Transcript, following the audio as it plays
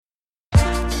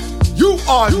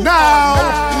are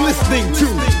now listening to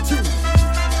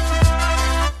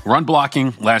Run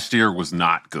blocking last year was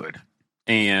not good.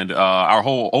 And our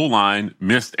whole O-line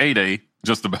missed A-Day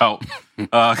just about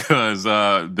because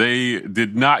they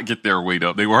did not get their weight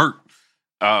up. They were hurt.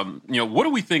 What do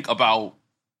we think about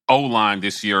O-line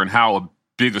this year and how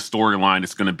big a storyline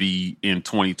it's going to be in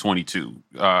 2022?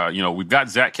 We've got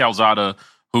Zach Calzada,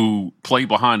 who played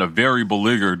behind a very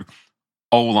beleaguered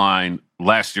O-line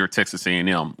last year at Texas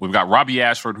A&M. We've got Robbie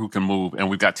Ashford, who can move, and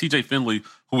we've got TJ Finley,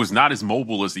 who is not as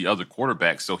mobile as the other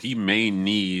quarterbacks, so he may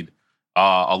need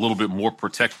a little bit more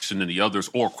protection than the others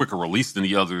or quicker release than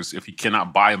the others if he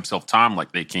cannot buy himself time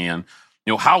like they can.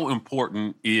 How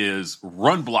important is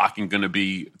run blocking going to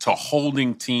be to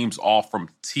holding teams off from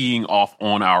teeing off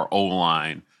on our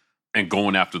O-line and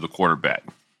going after the quarterback?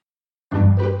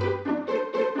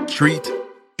 Treat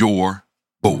your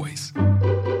boys.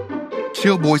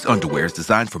 Chill Boys underwear is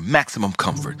designed for maximum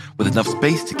comfort with enough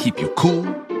space to keep you cool,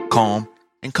 calm,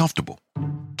 and comfortable.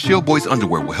 Chill Boys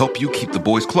underwear will help you keep the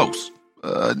boys close,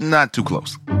 not too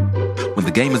close. When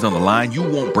the game is on the line, you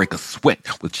won't break a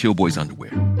sweat with Chill Boys underwear.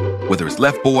 Whether it's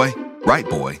left boy, right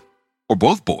boy, or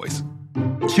both boys,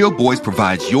 Chill Boys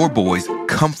provides your boys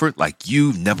comfort like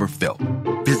you've never felt.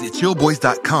 Visit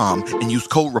chillboys.com and use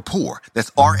code RAPPORT,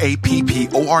 that's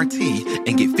RAPPORT,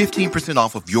 and get 15%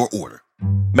 off of your order.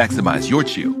 Maximize your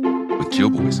chill with Chill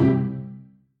Boys.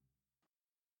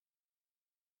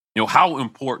 How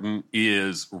important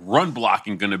is run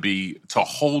blocking going to be to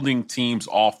holding teams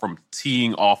off from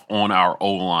teeing off on our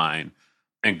O-line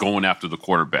and going after the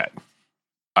quarterback?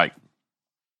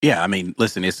 Yeah,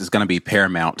 listen, this is going to be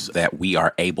paramount that we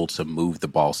are able to move the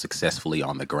ball successfully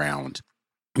on the ground.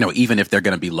 Even if they're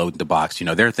going to be loading the box,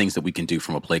 there are things that we can do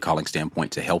from a play calling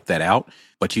standpoint to help that out.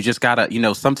 But you just got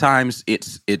to, sometimes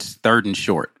it's third and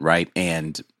short, right?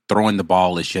 And throwing the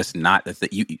ball is just not the thing.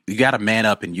 You got to man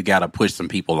up and you got to push some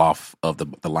people off of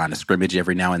the line of scrimmage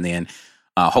every now and then.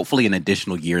 Hopefully an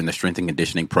additional year in the strength and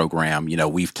conditioning program.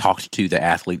 We've talked to the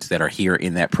athletes that are here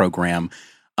in that program,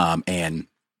 and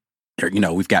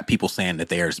we've got people saying that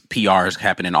there's PRs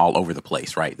happening all over the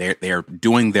place, right? They're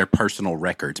doing their personal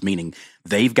records, meaning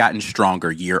they've gotten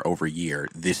stronger year over year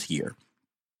this year.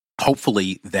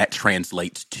 Hopefully that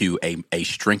translates to a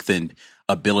strengthened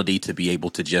ability to be able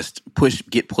to just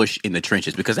get pushed in the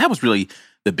trenches, because that was really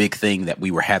the big thing that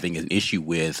we were having an issue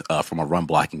with from a run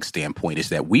blocking standpoint, is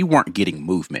that we weren't getting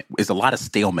movement. There's a lot of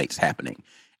stalemates happening.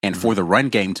 And for the run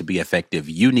game to be effective,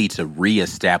 you need to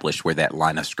reestablish where that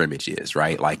line of scrimmage is,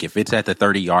 right? Like if it's at the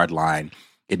 30-yard line,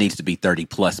 it needs to be 30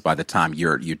 plus by the time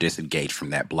you're disengaged from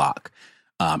that block.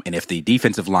 And if the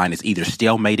defensive line is either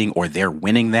stalemating or they're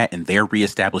winning that and they're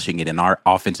reestablishing it in our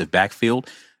offensive backfield,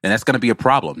 then that's going to be a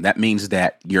problem. That means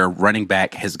that your running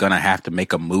back is going to have to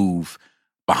make a move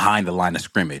behind the line of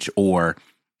scrimmage, or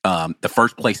the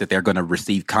first place that they're going to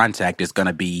receive contact is going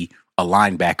to be a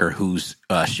linebacker who's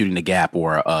shooting the gap,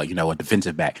 or a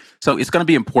defensive back. So it's going to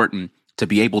be important to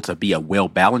be able to be a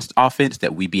well-balanced offense,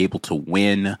 that we be able to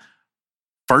win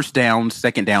first downs,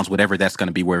 second downs, whatever that's going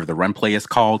to be, wherever the run play is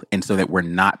called, and so that we're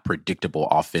not predictable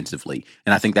offensively.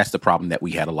 And I think that's the problem that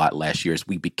we had a lot last year, is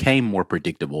we became more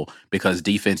predictable because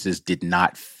defenses did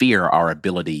not fear our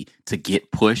ability to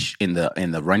get push in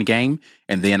the run game,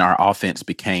 and then our offense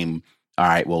became, all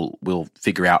right, well, we'll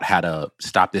figure out how to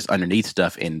stop this underneath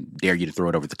stuff and dare you to throw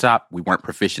it over the top. We weren't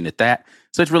proficient at that,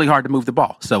 so it's really hard to move the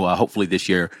ball. So hopefully this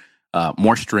year,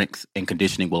 more strength and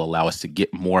conditioning will allow us to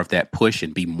get more of that push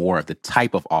and be more of the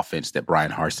type of offense that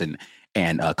Brian Harsin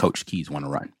and Coach Keys want to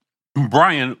run.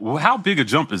 Brian, how big a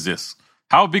jump is this?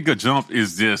 How big a jump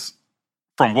is this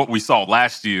from what we saw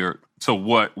last year to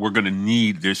what we're going to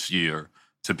need this year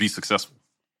to be successful?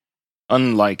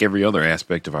 Unlike every other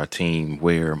aspect of our team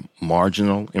where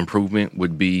marginal improvement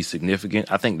would be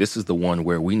significant, I think this is the one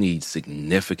where we need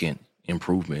significant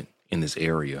improvement in this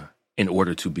area in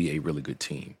order to be a really good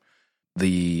team.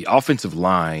 The offensive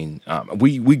line,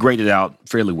 we graded out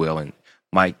fairly well. And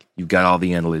Mike, you've got all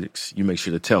the analytics. You make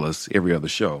sure to tell us every other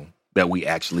show that we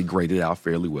actually graded out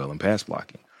fairly well in pass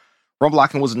blocking. Run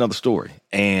blocking was another story,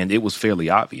 and it was fairly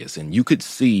obvious. And you could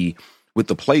see with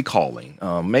the play calling,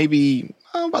 maybe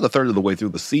about a third of the way through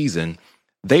the season,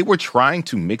 they were trying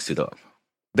to mix it up.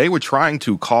 They were trying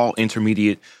to call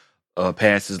intermediate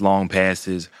passes, long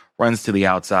passes, runs to the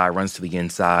outside, runs to the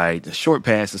inside, short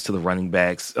passes to the running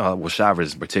backs.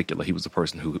 Shivers in particular, he was the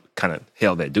person who kind of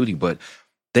held that duty. But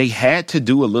they had to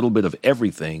do a little bit of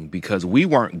everything because we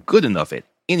weren't good enough at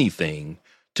anything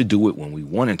to do it when we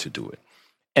wanted to do it.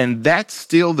 And that's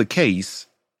still the case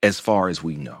as far as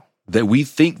we know, that we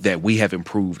think that we have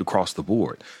improved across the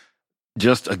board.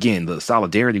 just, again, the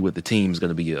solidarity with the team is going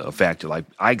to be a factor. Like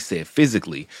Ike said,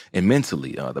 physically and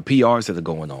mentally, the PRs that are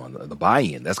going on, the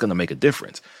buy-in, that's going to make a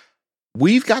difference.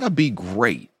 We've got to be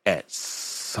great at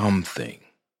something.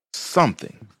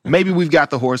 Maybe we've got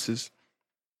the horses.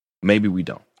 Maybe we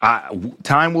don't.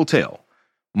 Time will tell.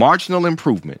 Marginal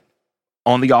improvement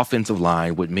on the offensive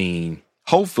line would mean,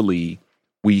 hopefully,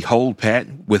 we hold pat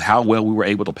with how well we were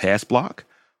able to pass block,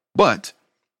 but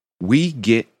we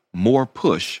get more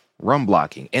push run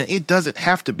blocking. And it doesn't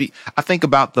have to be. I think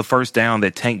about the first down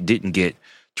that Tank didn't get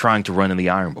trying to run in the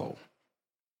Iron Bowl.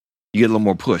 You get a little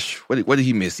more push. What did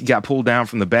he miss? He got pulled down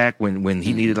from the back when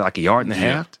he needed like a yard and a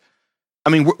half. I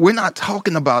mean, we're not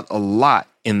talking about a lot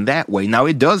in that way. Now,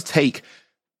 it does take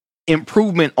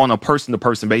improvement on a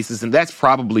person-to-person basis, and that's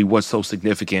probably what's so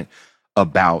significant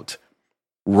about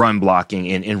run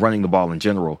blocking and running the ball in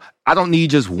general. I don't need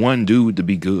just one dude to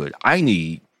be good. I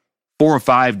need 4 or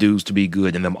 5 dudes to be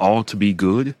good and them all to be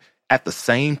good at the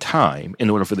same time in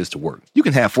order for this to work. You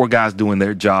can have 4 guys doing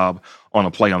their job on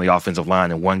a play on the offensive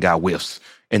line and one guy whiffs,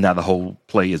 and now the whole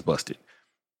play is busted.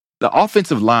 The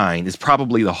offensive line is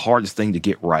probably the hardest thing to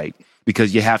get right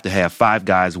because you have to have 5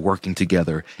 guys working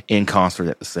together in concert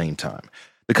at the same time.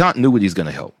 The continuity is going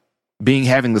to help.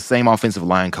 Having the same offensive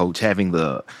line coach, having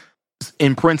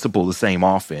in principle, the same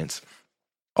offense,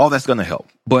 all that's going to help.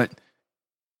 But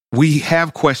we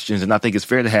have questions, and I think it's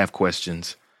fair to have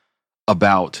questions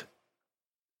about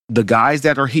the guys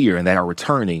that are here and that are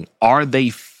returning. Are they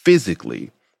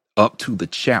physically up to the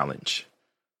challenge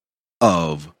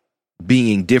of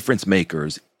being difference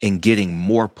makers and getting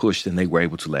more push than they were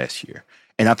able to last year?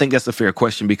 And I think that's a fair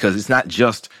question because it's not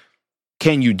just,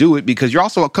 can you do it? Because you're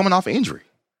also coming off injury.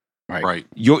 Right.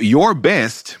 Your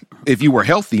best, if you were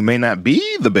healthy, may not be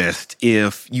the best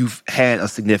if you've had a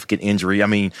significant injury. I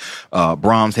mean,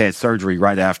 Brahms had surgery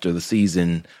right after the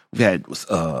season. We've had,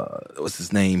 what's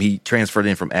his name? He transferred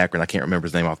in from Akron. I can't remember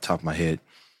his name off the top of my head.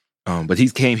 But he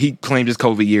claimed his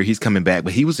COVID year. He's coming back,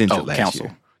 but he was injured last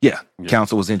year. Yeah,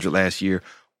 Council was injured last year.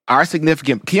 Our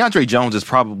significant, Keandre Jones is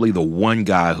probably the one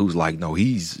guy who's like, no,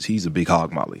 he's a big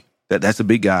hog molly. That's a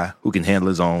big guy who can handle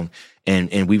his own.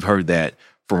 And we've heard that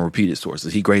from repeated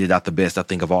sources. He graded out the best, I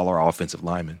think, of all our offensive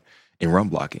linemen in run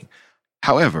blocking.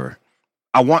 However,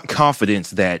 I want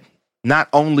confidence that not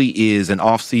only is an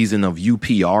offseason of you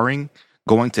PRing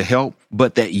going to help,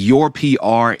 but that your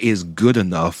PR is good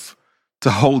enough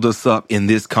to hold us up in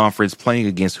this conference playing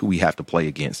against who we have to play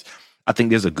against. I think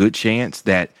there's a good chance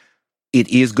that it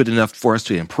is good enough for us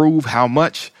to improve. How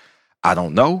much? I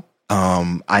don't know.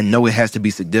 I know it has to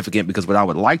be significant because what I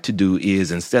would like to do is,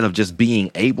 instead of just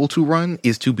being able to run,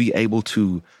 is to be able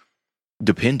to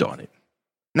depend on it.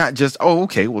 Not just,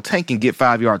 okay, well, Tank can get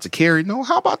 5 yards a carry. No,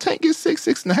 how about Tank get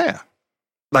 6.5?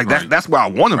 Like that's where I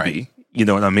want to be. You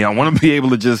know what I mean? I want to be able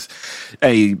to just,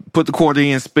 put the quarter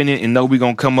in, spin it, and know we're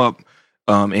going to come up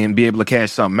and be able to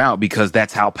cash something out, because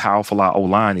that's how powerful our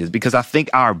O-line is. Because I think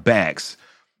our backs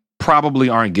probably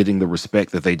aren't getting the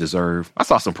respect that they deserve. I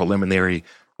saw some preliminary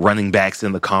running backs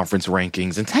in the conference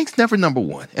rankings, and Tank's never number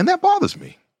 1, and that bothers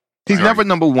me. He's never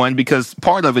number 1 because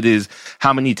part of it is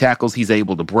how many tackles he's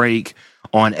able to break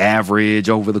on average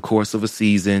over the course of a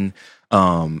season.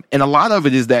 And a lot of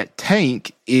it is that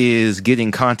Tank is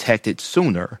getting contacted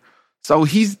sooner. So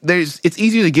it's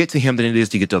easier to get to him than it is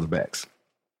to get to other backs.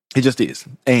 It just is.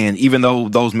 And even though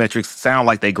those metrics sound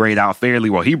like they grade out fairly,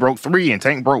 well, he broke 3 and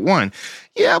Tank broke 1.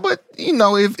 Yeah, but,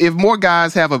 if more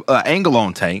guys have an angle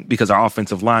on Tank because our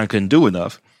offensive line couldn't do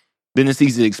enough, then it's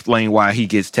easy to explain why he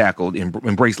gets tackled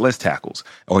and breaks less tackles,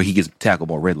 or he gets tackled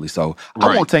more readily. So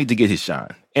I want Tank to get his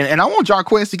shine. And I want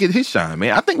Jarquez to get his shine,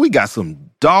 man. I think we got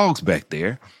some dogs back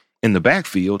there in the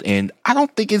backfield, and I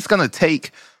don't think it's going to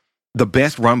take the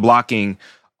best run blocking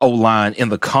O-line in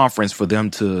the conference for them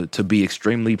to be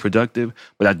extremely productive,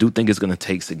 but I do think it's going to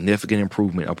take significant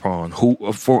improvement upon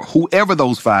for whoever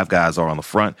those 5 guys are on the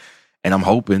front, and I'm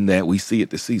hoping that we see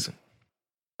it this season.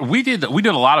 We did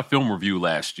a lot of film review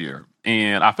last year,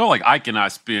 and I felt like Ike and I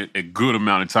spent a good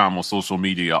amount of time on social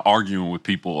media arguing with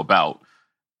people about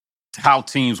how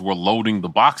teams were loading the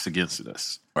box against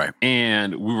us. Right.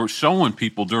 And we were showing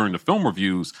people during the film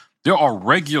reviews, there are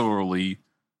regularly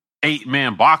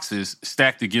 8-man boxes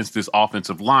stacked against this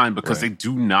offensive line because they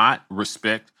do not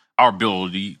respect our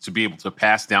ability to be able to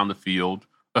pass down the field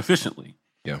efficiently.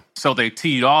 Yeah. So they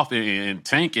teed off, and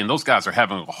Tank and those guys are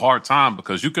having a hard time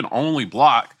because you can only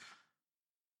block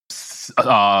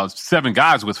 7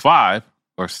 guys with 5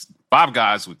 or 5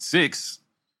 guys with 6.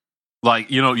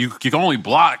 Like, you can only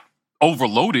block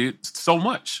overloaded so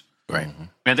much. Right.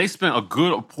 And they spent a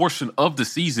good portion of the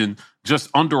season just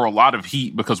under a lot of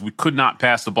heat because we could not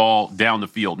pass the ball down the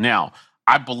field. Now,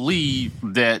 I believe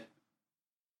that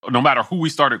no matter who we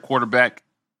start at quarterback,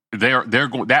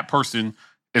 that person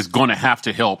is going to have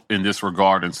to help in this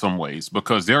regard in some ways,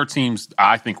 because there are teams,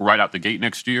 I think, right out the gate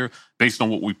next year, based on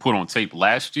what we put on tape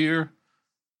last year,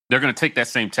 they're going to take that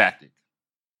same tactic.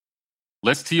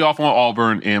 Let's tee off on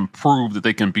Auburn and prove that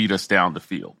they can beat us down the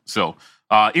field. So,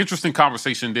 interesting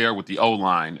conversation there with the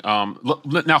O-line.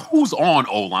 Now, who's on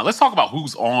O-line? Let's talk about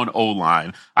who's on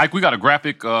O-line. Ike, we got a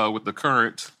graphic with the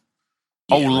current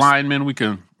O-linemen we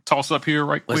can toss up here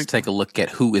right quick. Let's take a look at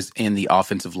who is in the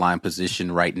offensive line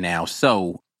position right now.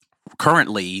 So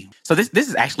currently, this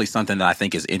is actually something that I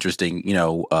think is interesting. You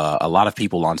know, a lot of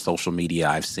people on social media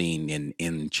I've seen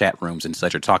in chat rooms and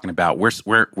such are talking about we're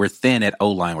thin at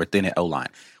O-line. We're thin at O-line.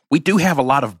 We do have a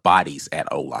lot of bodies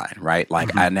at O-line, right?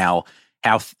 Like now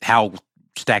how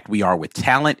stacked we are with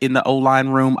talent in the O-line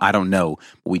room, I don't know.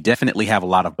 But we definitely have a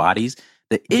lot of bodies.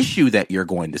 The issue that you're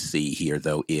going to see here,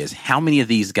 though, is how many of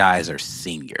these guys are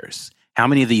seniors? How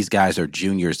many of these guys are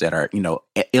juniors that are,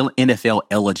 NFL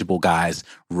eligible guys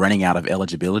running out of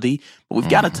eligibility? But we've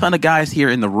got a ton of guys here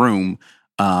in the room,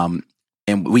 and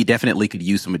we definitely could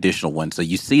use some additional ones. So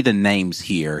you see the names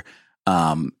here,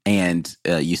 and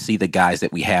you see the guys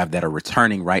that we have that are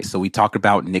returning, right? So we talked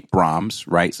about Nick Brahms,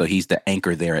 right? So he's the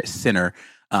anchor there at center.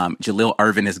 Jaleel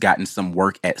Irvin has gotten some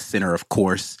work at center, of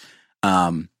course.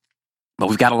 But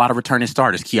we've got a lot of returning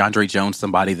starters. Keandre Jones,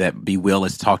 somebody that B. Will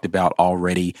has talked about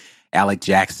already. Alec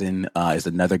Jackson is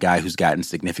another guy who's gotten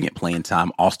significant playing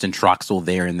time. Austin Troxell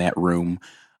there in that room.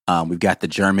 We've got the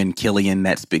German Killian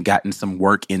that's been gotten some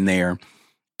work in there.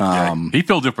 He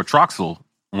filled in for Troxell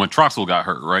when Troxell got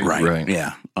hurt, right? Right.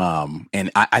 Yeah.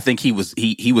 And I think he was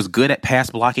good at pass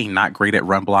blocking, not great at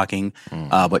run blocking.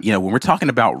 But when we're talking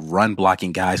about run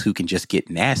blocking guys who can just get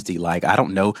nasty, like I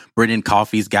don't know, Brendan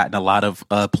Coffey's gotten a lot of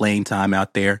playing time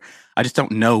out there. I just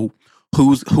don't know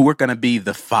who are going to be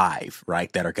the five, right?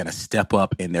 That are going to step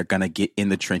up and they're going to get in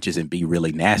the trenches and be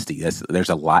really nasty. There's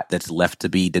a lot that's left to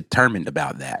be determined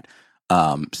about that.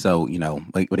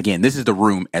 But again, this is the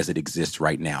room as it exists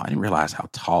right now. I didn't realize how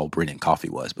tall Brendan Coffey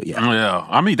was, but yeah. Yeah.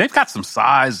 I mean, they've got some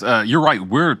size. You're right.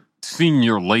 We're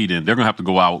senior laden. They're going to have to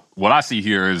go out. What I see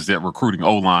here is that recruiting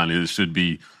O-line should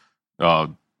be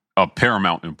of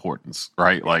paramount importance,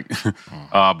 right? Like,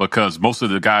 because most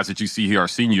of the guys that you see here are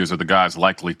seniors are the guys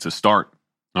likely to start.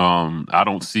 I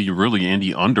don't see really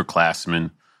any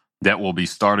underclassmen that will be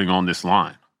starting on this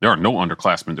line. There are no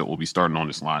underclassmen that will be starting on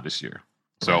this line this year.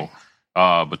 So,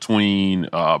 between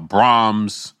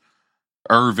Brahms,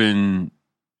 Irvin,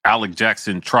 Alec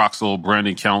Jackson, Troxell,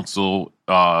 Brandon Council,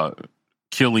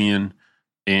 Killian,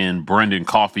 and Brendan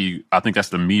Coffey, I think that's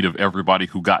the meat of everybody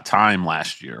who got time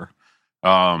last year.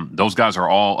 Those guys are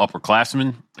all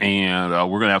upperclassmen, and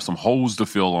we're going to have some holes to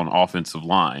fill on offensive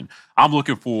line. I'm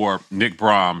looking for Nick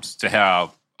Brahms to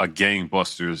have a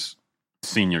gangbusters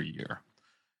senior year.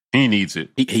 He needs it.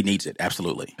 He needs it.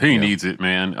 Absolutely. He needs it,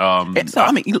 man. And so,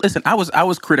 I mean, listen, I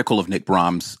was critical of Nick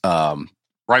Brahms.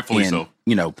 Rightfully so.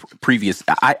 Previous.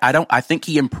 I think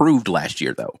he improved last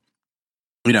year, though.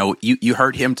 You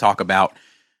heard him talk about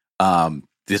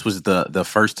this was the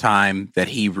first time that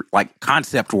he, like,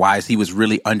 concept wise, he was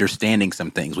really understanding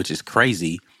some things, which is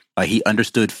crazy. Like, he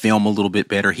understood film a little bit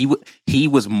better. He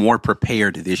was more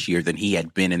prepared this year than he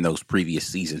had been in those previous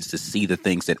seasons to see the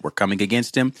things that were coming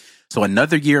against him. So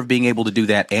another year of being able to do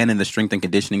that, and in the strength and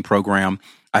conditioning program,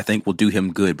 I think will do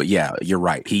him good. But yeah, you're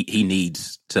right. He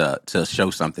needs to show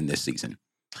something this season.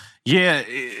 Yeah,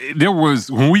 there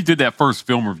was, when we did that first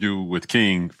film review with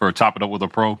King for Chop It Up with a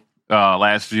Pro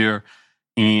last year,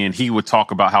 and he would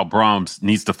talk about how Brahms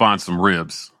needs to find some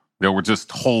ribs. There were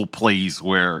just whole plays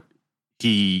where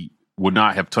he would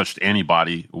not have touched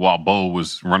anybody while Bo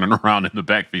was running around in the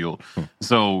backfield.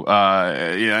 So,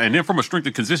 and then from a strength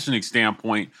and conditioning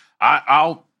standpoint,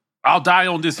 I'll die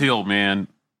on this hill, man.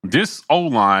 This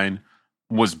O-line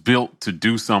was built to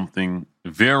do something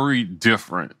very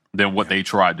different than what they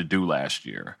tried to do last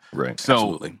year. Right. So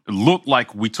Absolutely. It looked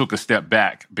like we took a step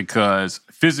back because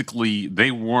physically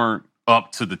they weren't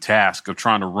up to the task of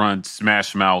trying to run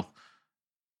smash mouth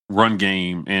run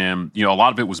game. And, a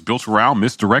lot of it was built around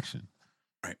misdirection.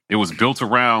 Right. It was built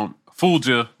around, fooled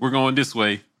you, we're going this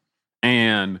way.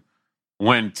 And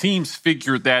when teams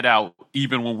figured that out,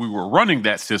 even when we were running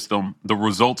that system, the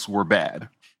results were bad.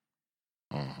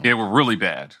 They were really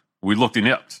bad. We looked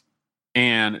inept.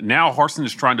 And now Harsin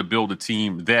is trying to build a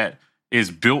team that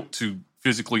is built to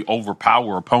physically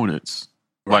overpower opponents.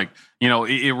 Right. Like,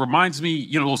 it reminds me,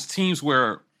 those teams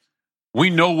where we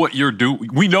know what you're doing.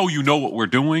 We know what we're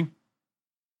doing,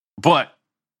 but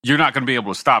you're not going to be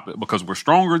able to stop it because we're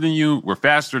stronger than you, we're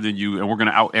faster than you, and we're going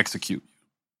to out-execute you.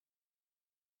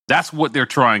 That's what they're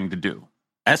trying to do.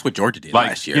 That's what Georgia did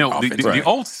last year.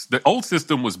 The old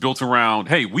system was built around,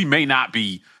 hey, we may not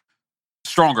be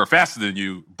stronger, faster than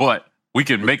you, but we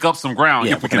can make up some ground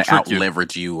if we can trick you.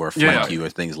 Leverage you or flank you or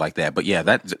things like that. But yeah,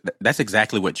 that's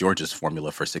exactly what Georgia's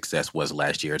formula for success was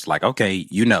last year. It's like, okay,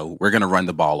 we're going to run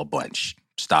the ball a bunch.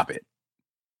 Stop it.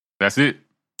 That's it.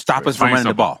 Stop us from running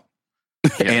the ball.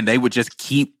 And they would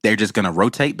they're just going to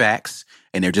rotate backs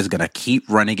and they're just going to keep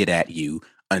running it at you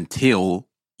until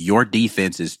your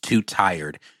defense is too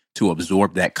tired to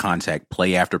absorb that contact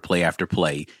play after play after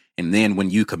play. And then when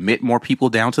you commit more people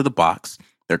down to the box,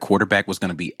 their quarterback was going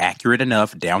to be accurate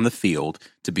enough down the field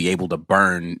to be able to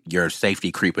burn your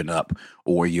safety creeping up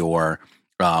or your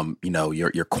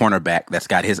cornerback that's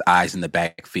got his eyes in the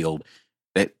backfield.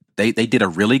 That they did a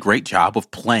really great job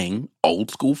of playing old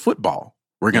school football.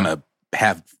 We're going to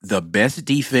have the best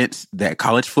defense that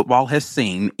college football has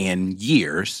seen in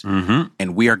years,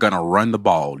 and we are going to run the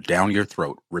ball down your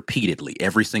throat repeatedly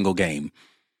every single game.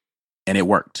 And it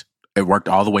worked. It worked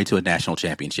all the way to a national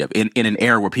championship in an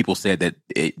era where people said that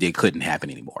it couldn't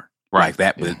happen anymore. Right.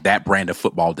 Like that brand of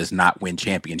football does not win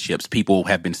championships. People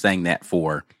have been saying that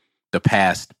for the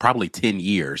past probably 10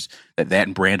 years,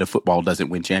 that brand of football doesn't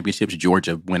win championships.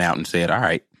 Georgia went out and said, all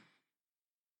right,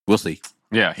 we'll see.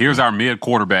 Yeah, here's our mid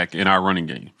quarterback in our running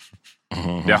game.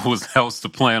 That was the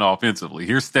plan offensively.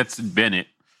 Here's Stetson Bennett,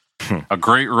 a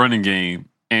great running game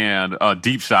and a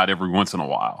deep shot every once in a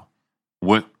while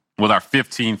with our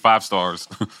 15 5-stars.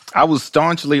 I was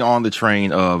staunchly on the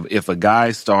train of if a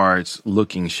guy starts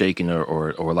looking shaken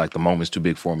or like the moment's too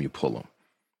big for him, you pull him.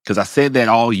 Because I said that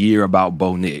all year about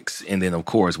Bo Nix. And then, of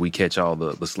course, we catch all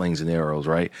the slings and arrows,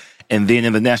 right? And then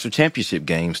in the national championship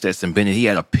game, Stetson Bennett, he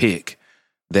had a pick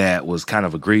that was kind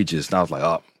of egregious. And I was like,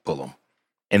 oh, pull him.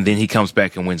 And then he comes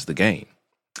back and wins the game.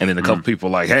 And then a couple people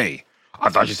were like, hey, I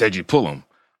thought you said you'd pull him.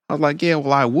 I was like, yeah,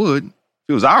 well, I would if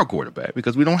it was our quarterback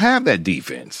because we don't have that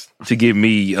defense to give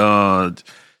me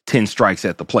 10 strikes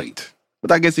at the plate.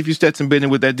 But I guess if you Stetson Bennett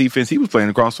with that defense he was playing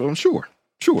across from, sure.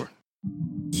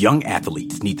 Young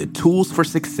athletes need the tools for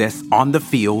success on the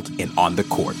field and on the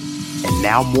court. And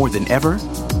now more than ever,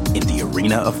 in the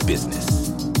arena of business.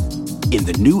 In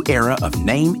the new era of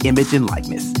name, image, and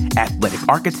likeness, Athletic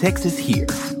Architects is here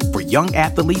for young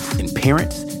athletes and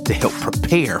parents to help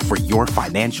prepare for your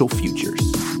financial futures.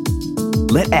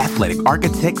 Let Athletic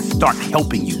Architects start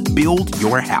helping you build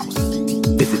your house.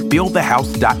 Visit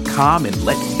buildthehouse.com and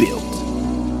let's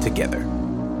build together.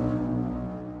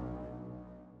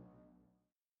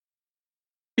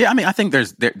 Yeah, I mean, I think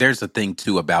there's a thing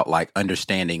too about like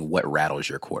understanding what rattles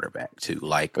your quarterback too.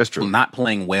 Like, that's true. Not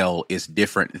playing well is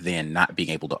different than not being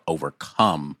able to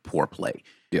overcome poor play.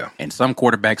 Yeah, and some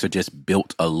quarterbacks are just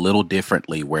built a little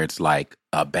differently, where it's like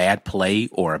a bad play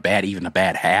or even a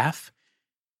bad half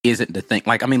isn't the thing.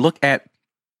 Like, I mean, look at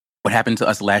what happened to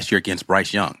us last year against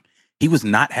Bryce Young. He was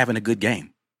not having a good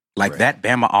game. Like that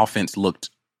Bama offense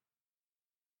looked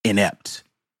inept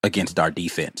against our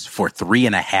defense for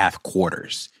 3.5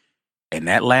 quarters. And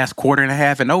that last quarter and a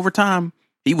half in overtime,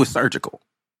 he was surgical.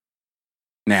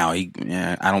 Now, I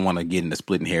don't want to get into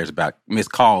splitting hairs about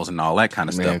missed calls and all that kind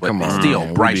of stuff, but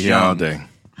still, Bryce Young,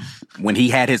 when he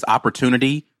had his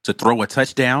opportunity to throw a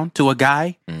touchdown to a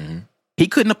guy, he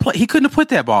couldn't have put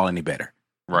that ball any better.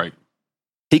 Right.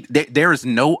 There is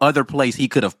no other place he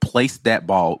could have placed that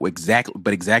ball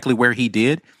exactly where he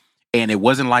did. And it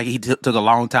wasn't like he took a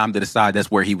long time to decide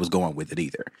that's where he was going with it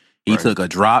either. He took a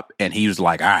drop and he was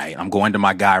like, all right, I'm going to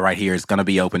my guy right here. It's going to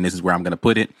be open. This is where I'm going to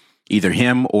put it. Either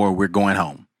him or we're going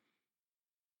home.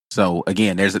 So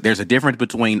again, there's a difference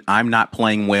between I'm not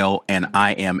playing well and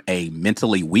I am a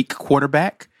mentally weak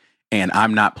quarterback and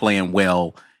I'm not playing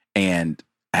well and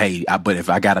hey, but if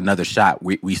I got another shot,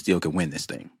 we still can win this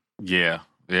thing. Yeah.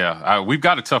 We've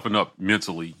got to toughen up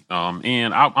mentally.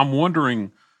 And I'm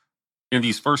wondering, in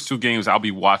these first 2 games, I'll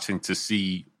be watching to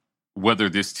see whether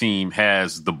this team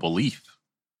has the belief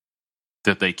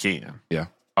that they can. Yeah.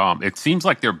 It seems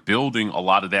like they're building a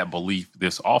lot of that belief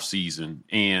this offseason.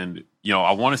 And,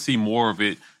 I want to see more of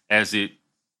it as it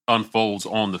unfolds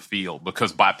on the field.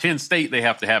 Because by Penn State, they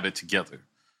have to have it together.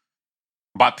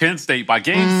 By Penn State, by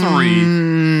game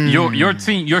 3, your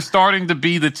team, you're starting to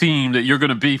be the team that you're going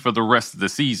to be for the rest of the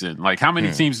season. Like, how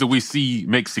many teams do we see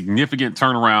make significant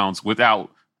turnarounds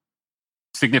without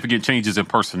significant changes in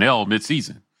personnel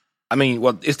mid-season? I mean,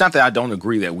 well, it's not that I don't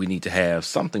agree that we need to have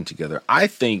something together. I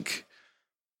think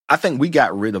we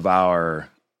got rid of our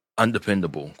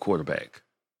undependable quarterback,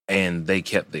 and they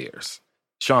kept theirs.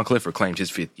 Sean Clifford claimed his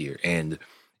 5th year, and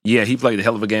yeah, he played a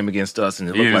hell of a game against us, and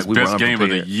it looked like we were unprepared. Best game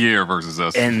of the year versus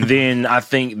us. And then I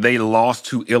think they lost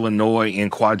to Illinois in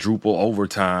quadruple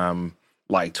overtime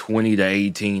like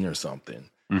 20-18 or something.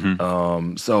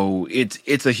 Mm-hmm. So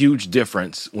it's a huge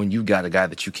difference when you got a guy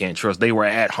that you can't trust. They were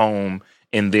at home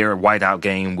in their whiteout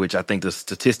game, which I think the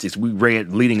statistics we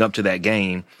read leading up to that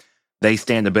game, they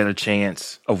stand a better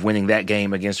chance of winning that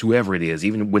game against whoever it is,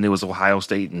 even when it was Ohio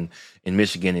State and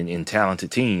Michigan and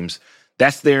talented teams.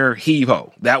 That's their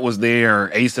heave-ho. That was their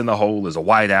ace in the hole as a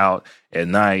whiteout at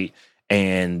night,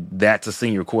 and that's a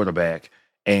senior quarterback,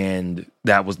 and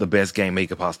that was the best game they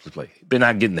could possibly play. They're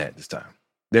not getting that this time.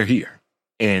 They're here.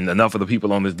 And enough of the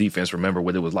people on this defense remember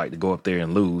what it was like to go up there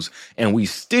and lose. And we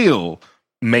still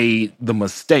made the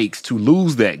mistakes to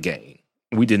lose that game.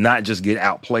 We did not just get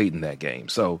outplayed in that game.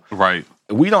 So Right.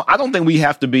 I don't think we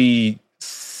have to be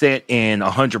set in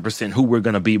 100% who we're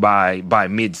going to be by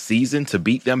mid-season to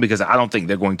beat them, because I don't think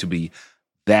they're going to be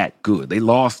that good. They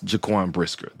lost Jaquan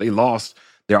Brisker. They lost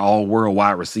their all-world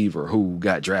wide receiver who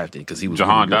got drafted because he was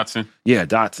Jahan really good. Dotson. Yeah,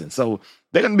 Dotson. So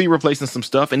they're going to be replacing some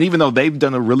stuff. And even though they've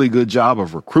done a really good job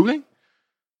of recruiting,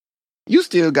 you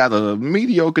still got a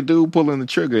mediocre dude pulling the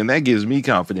trigger, and that gives me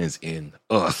confidence in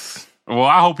us. Well,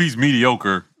 I hope he's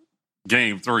mediocre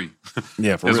game 3.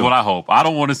 Yeah, for is real. what I hope. I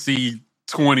don't want to see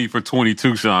 20 for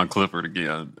 22 Sean Clifford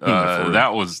again. Yeah, for real.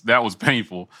 That was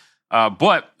painful.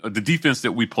 But the defense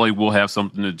that we play will have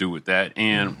something to do with that.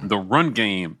 And the run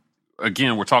game,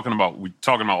 again, we're talking about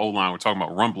O-line, we're talking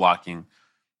about run blocking.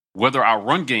 Whether our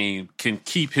run game can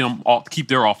keep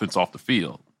their offense off the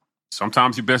field.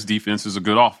 Sometimes your best defense is a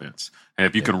good offense. And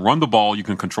if you can run the ball, you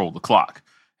can control the clock.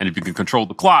 And if you can control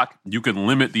the clock, you can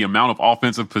limit the amount of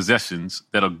offensive possessions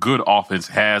that a good offense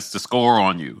has to score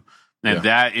on you. And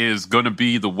that is going to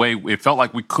be the way. It felt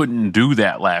like we couldn't do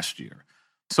that last year.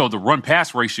 So the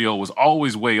run-pass ratio was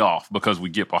always way off because we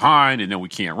get behind and then we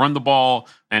can't run the ball.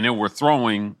 And then we're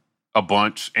throwing a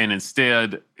bunch, and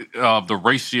instead of the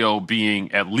ratio being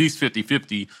at least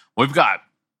 50-50, we've got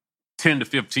 10 to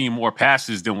 15 more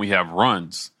passes than we have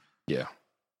runs. Yeah.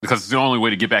 Because it's the only way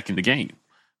to get back in the game.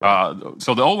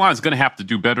 So the O-line is going to have to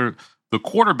do better. The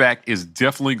quarterback is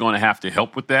definitely going to have to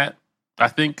help with that. I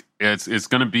think it's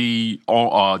going to be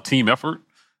a team effort.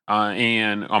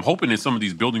 And I'm hoping in some of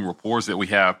these building reports that we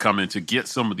have coming to get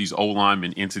some of these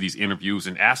O-linemen into these interviews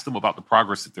and ask them about the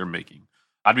progress that they're making.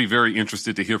 I'd be very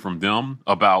interested to hear from them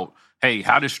about, hey,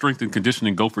 how does strength and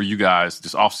conditioning go for you guys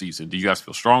this offseason? Do you guys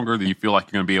feel stronger? Do you feel like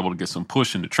you're going to be able to get some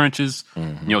push in the trenches?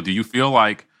 Mm-hmm. You know, do you feel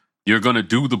like you're going to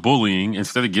do the bullying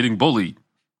instead of getting bullied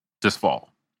this fall?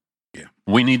 Yeah.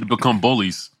 We need to become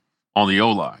bullies on the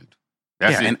O-line.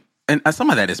 That's it. And some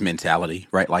of that is mentality,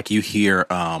 right? Like you hear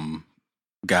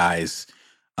guys,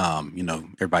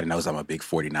 everybody knows I'm a big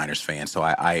 49ers fan. So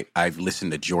I've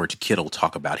listened to George Kittle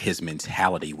talk about his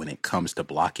mentality when it comes to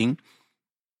blocking.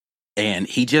 And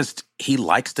he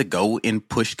likes to go and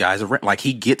push guys around. Like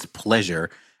he gets pleasure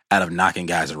out of knocking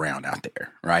guys around out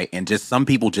there, right? And just some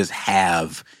people just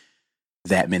have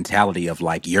that mentality of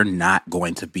like, you're not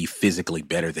going to be physically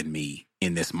better than me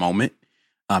in this moment.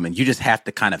 And you just have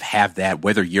to kind of have that,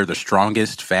 whether you're the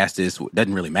strongest, fastest,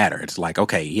 doesn't really matter. It's like,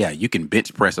 okay, yeah, you can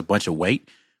bench press a bunch of weight,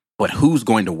 but who's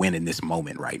going to win in this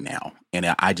moment right now? And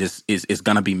it's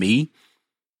going to be me.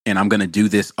 And I'm going to do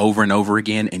this over and over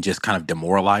again and just kind of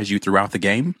demoralize you throughout the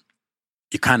game.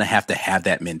 You kind of have to have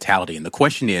that mentality. And the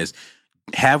question is,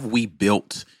 have we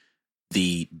built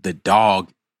the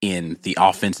dog in the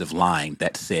offensive line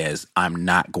that says, I'm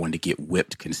not going to get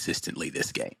whipped consistently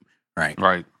this game?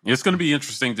 Right. It's going to be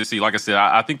interesting to see. Like I said,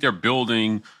 I think they're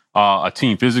building a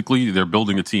team physically. They're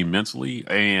building a team mentally.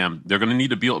 And they're going to need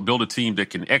to build a team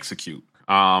that can execute.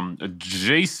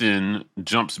 Jason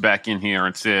jumps back in here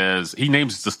and says he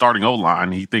names the starting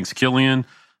O-line. He thinks Killian,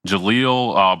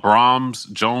 Jaleel, Brahms,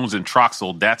 Jones, and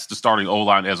Troxel, that's the starting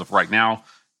O-line as of right now.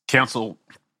 Cancel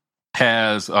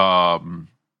has a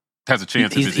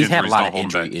chance. He's had a lot of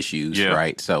injury issues,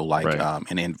 right? So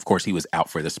and then of course he was out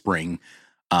for the spring.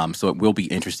 So it will be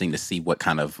interesting to see what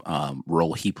kind of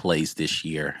role he plays this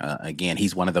year. Again,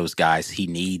 he's one of those guys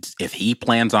if he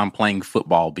plans on playing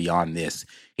football beyond this,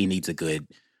 he needs a good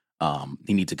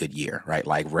year, right?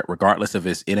 Like regardless of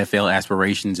his NFL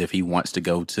aspirations, if he wants to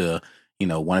go to,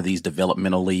 one of these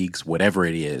developmental leagues, whatever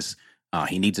it is,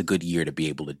 he needs a good year to be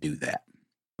able to do that.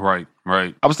 Right.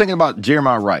 I was thinking about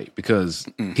Jeremiah Wright because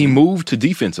he moved to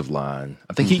defensive line.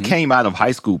 I think he came out of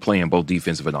high school playing both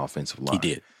defensive and offensive line. He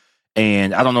did.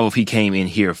 And I don't know if he came in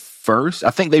here first.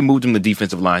 I think they moved him to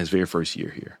defensive line his very first year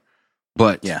here.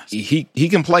 But he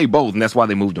can play both, and that's why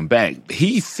they moved him back.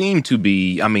 He seemed to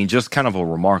be, just kind of a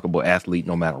remarkable athlete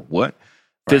no matter what.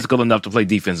 Right. Physical enough to play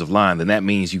defensive line, then that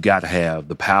means you got to have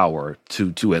the power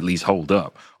to at least hold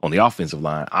up on the offensive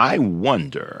line. I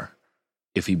wonder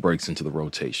if he breaks into the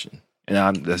rotation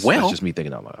And that's just me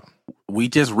thinking out loud. We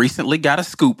just recently got a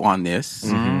scoop on this.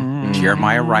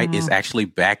 Jeremiah Wright is actually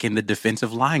back in the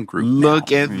defensive line group.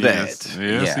 Look at Yes, that.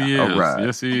 yes, he is. All right.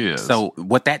 Yes, he is. So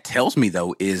what that tells me,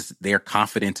 though, is their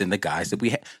confidence in the guys that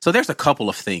we have. So there's a couple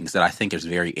of things that I think is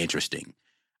very interesting.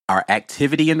 Our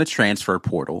activity in the transfer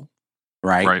portal,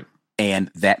 right?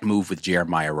 And that move with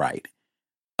Jeremiah Wright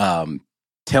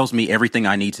tells me everything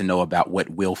I need to know about what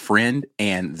Will Friend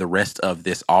and the rest of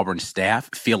this Auburn staff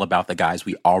feel about the guys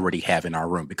we already have in our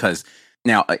room. Because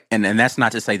now, and that's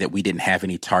not to say that we didn't have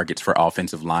any targets for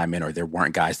offensive linemen or there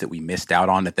weren't guys that we missed out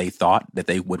on that they thought that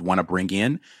they would want to bring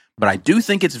in. But I do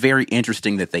think it's very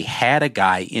interesting that they had a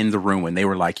guy in the room and they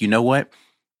were like, you know what?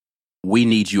 We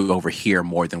need you over here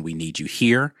more than we need you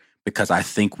here because I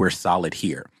think we're solid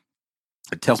here.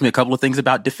 It tells me a couple of things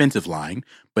about defensive line,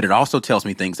 but it also tells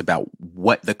me things about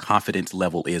what the confidence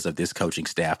level is of this coaching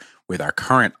staff with our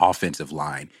current offensive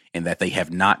line and that they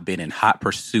have not been in hot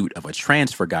pursuit of a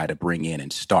transfer guy to bring in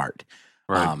and start.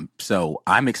 Right. So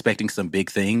I'm expecting some big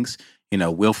things. You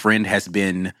know, Will Friend has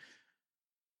been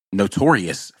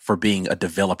notorious for being a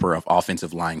developer of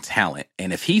offensive line talent.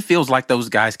 And if he feels like those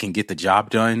guys can get the job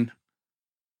done,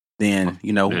 then,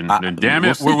 you know, then damn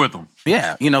it, we're with them.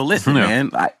 Yeah. You know, listen,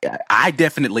 man, I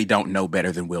definitely don't know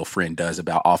better than Will Friend does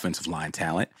about offensive line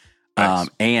talent. Nice.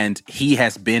 And he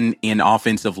has been in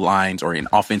offensive lines or in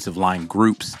offensive line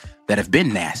groups that have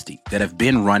been nasty, that have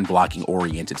been run blocking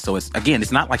oriented. So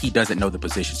it's not like he doesn't know the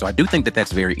position. So I do think that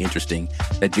that's very interesting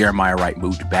that Jeremiah Wright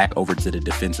moved back over to the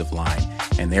defensive line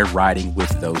and they're riding with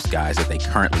those guys that they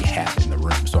currently have in the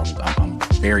room. So I'm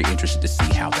very interested to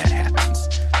see how that happens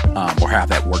or how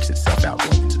that works itself out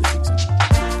going into the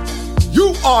season.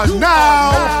 You are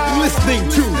now listening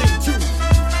to